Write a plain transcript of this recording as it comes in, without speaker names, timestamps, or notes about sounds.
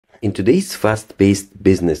In today's fast-paced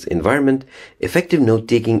business environment, effective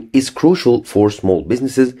note-taking is crucial for small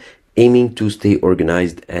businesses aiming to stay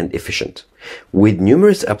organized and efficient. With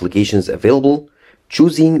numerous applications available,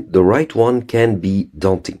 choosing the right one can be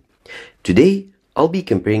daunting. Today, I'll be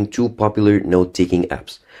comparing two popular note-taking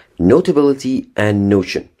apps, Notability and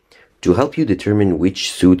Notion, to help you determine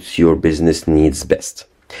which suits your business needs best.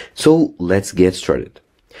 So let's get started.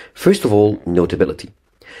 First of all, Notability.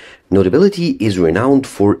 Notability is renowned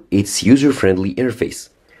for its user-friendly interface.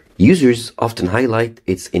 Users often highlight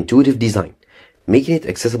its intuitive design, making it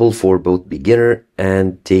accessible for both beginner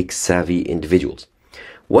and tech-savvy individuals.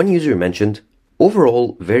 One user mentioned,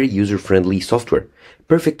 overall very user-friendly software,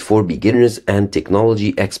 perfect for beginners and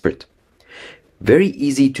technology expert. Very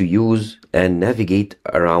easy to use and navigate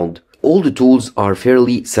around. All the tools are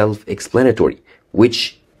fairly self-explanatory,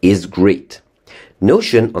 which is great.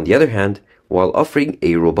 Notion, on the other hand, while offering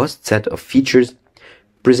a robust set of features,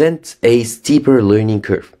 presents a steeper learning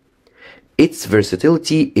curve. Its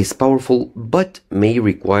versatility is powerful but may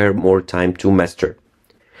require more time to master.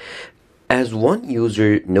 As one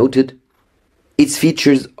user noted, its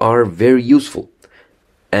features are very useful,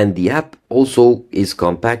 and the app also is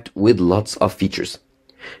compact with lots of features.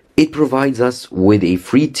 It provides us with a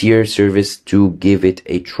free tier service to give it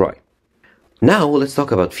a try. Now let's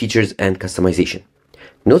talk about features and customization.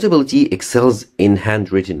 Notability excels in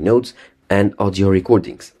handwritten notes and audio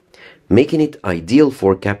recordings, making it ideal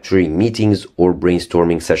for capturing meetings or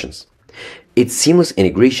brainstorming sessions. Its seamless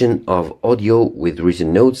integration of audio with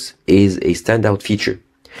written notes is a standout feature.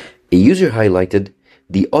 A user highlighted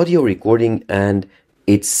the audio recording and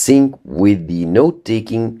its sync with the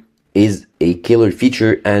note-taking is a killer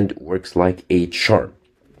feature and works like a charm.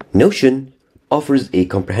 Notion offers a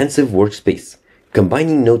comprehensive workspace,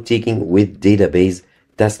 combining note-taking with database,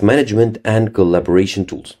 task management, and collaboration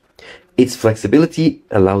tools. Its flexibility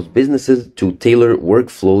allows businesses to tailor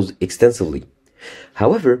workflows extensively.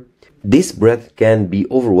 However, this breadth can be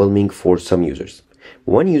overwhelming for some users.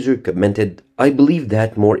 One user commented, I believe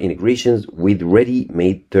that more integrations with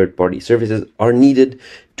ready-made third-party services are needed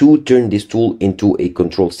to turn this tool into a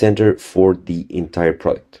control center for the entire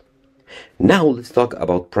product. Now let's talk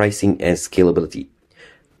about pricing and scalability.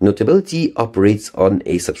 Notability operates on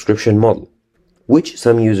a subscription model, which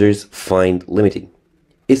some users find limiting,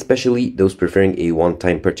 especially those preferring a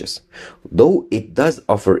one-time purchase. Though it does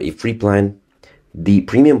offer a free plan, the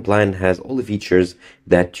premium plan has all the features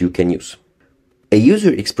that you can use. A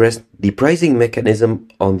user expressed the pricing mechanism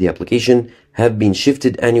on the application have been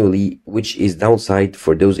shifted annually, which is downside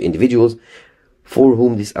for those individuals for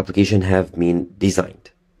whom this application have been designed.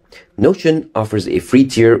 Notion offers a free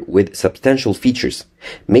tier with substantial features,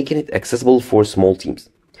 making it accessible for small teams.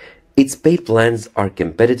 Its paid plans are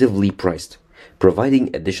competitively priced,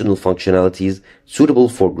 providing additional functionalities suitable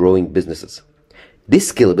for growing businesses.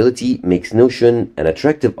 This scalability makes Notion an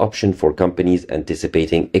attractive option for companies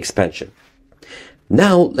anticipating expansion.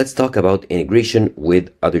 Now let's talk about integration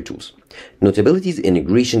with other tools. Notability's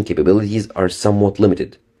integration capabilities are somewhat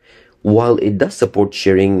limited. While it does support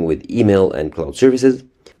sharing with email and cloud services,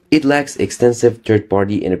 it lacks extensive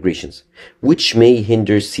third-party integrations, which may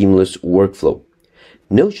hinder seamless workflow.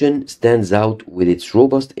 Notion stands out with its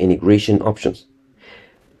robust integration options,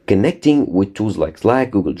 connecting with tools like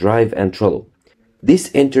Slack, Google Drive, and Trello. This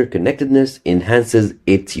interconnectedness enhances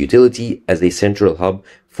its utility as a central hub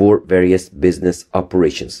for various business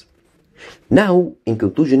operations. Now, in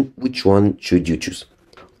conclusion, which one should you choose?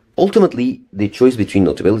 Ultimately, the choice between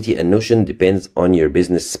Notability and Notion depends on your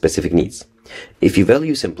business-specific needs. If you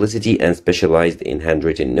value simplicity and specialized in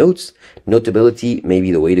handwritten notes, Notability may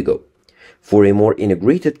be the way to go. For a more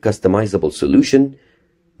integrated, customizable solution,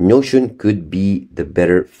 Notion could be the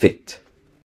better fit.